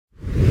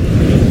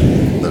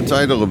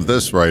title of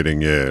this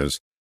writing is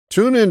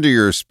Tune into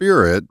Your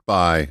Spirit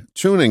by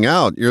Tuning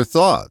Out Your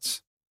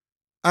Thoughts.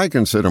 I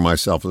consider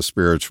myself a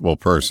spiritual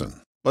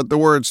person, but the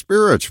word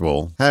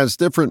spiritual has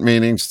different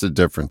meanings to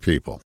different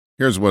people.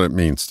 Here's what it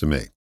means to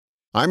me.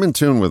 I'm in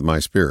tune with my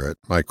spirit,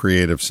 my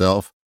creative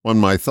self, when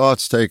my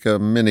thoughts take a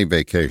mini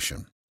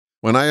vacation.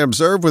 When I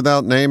observe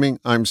without naming,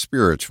 I'm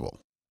spiritual.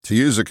 To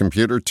use a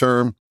computer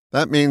term,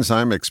 that means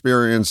I'm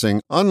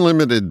experiencing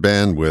unlimited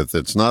bandwidth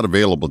that's not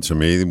available to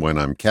me when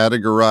I'm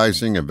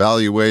categorizing,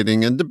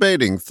 evaluating, and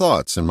debating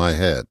thoughts in my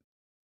head.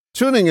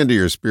 Tuning into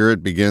your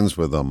spirit begins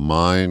with a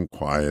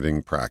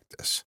mind-quieting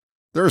practice.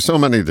 There are so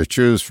many to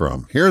choose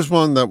from. Here's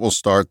one that will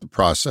start the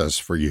process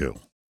for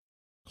you.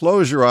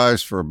 Close your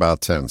eyes for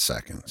about 10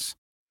 seconds.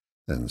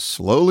 Then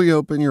slowly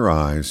open your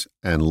eyes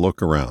and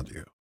look around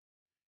you.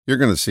 You're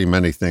going to see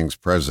many things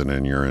present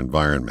in your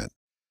environment.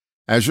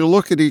 As you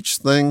look at each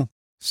thing,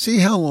 see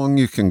how long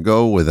you can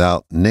go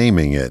without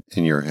naming it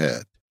in your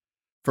head.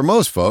 For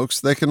most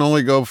folks, they can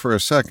only go for a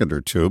second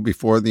or two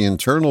before the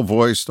internal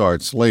voice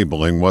starts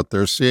labeling what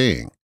they're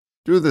seeing.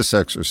 Do this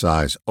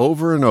exercise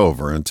over and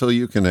over until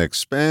you can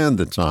expand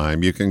the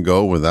time you can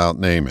go without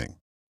naming.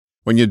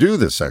 When you do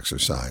this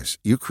exercise,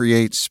 you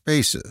create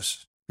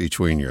spaces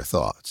between your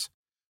thoughts.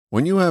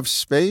 When you have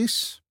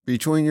space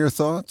between your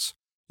thoughts,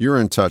 you're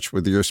in touch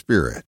with your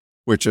spirit,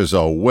 which is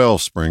a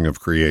wellspring of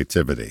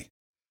creativity.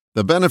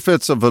 The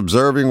benefits of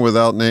observing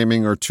without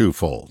naming are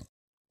twofold.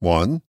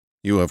 1,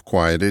 you have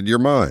quieted your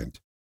mind.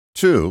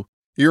 2,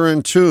 you're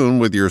in tune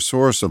with your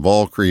source of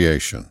all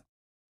creation.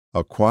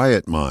 A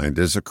quiet mind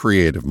is a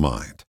creative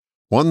mind,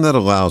 one that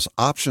allows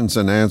options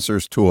and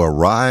answers to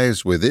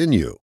arise within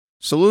you,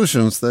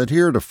 solutions that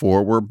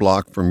heretofore were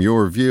blocked from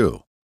your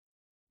view.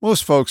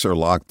 Most folks are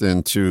locked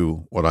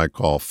into what I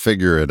call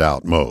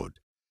figure-it-out mode.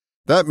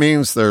 That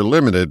means they're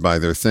limited by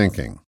their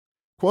thinking.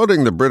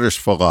 Quoting the British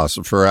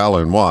philosopher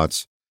Alan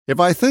Watts, "If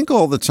I think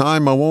all the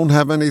time, I won't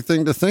have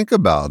anything to think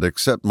about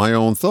except my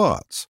own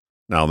thoughts."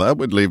 Now that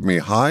would leave me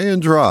high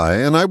and dry,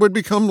 and I would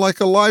become like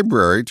a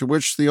library to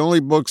which the only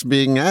books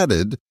being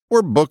added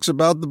were books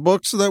about the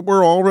books that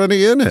were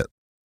already in it.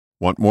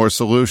 Want more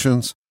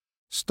solutions?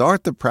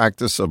 Start the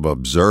practice of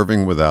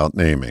observing without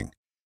naming.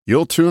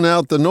 You'll tune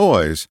out the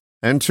noise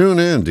and tune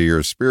in to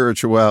your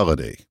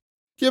spirituality.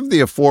 Give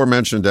the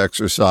aforementioned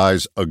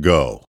exercise a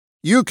go.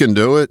 You can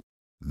do it.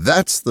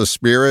 That's the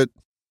spirit.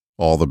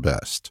 All the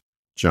best.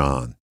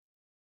 John.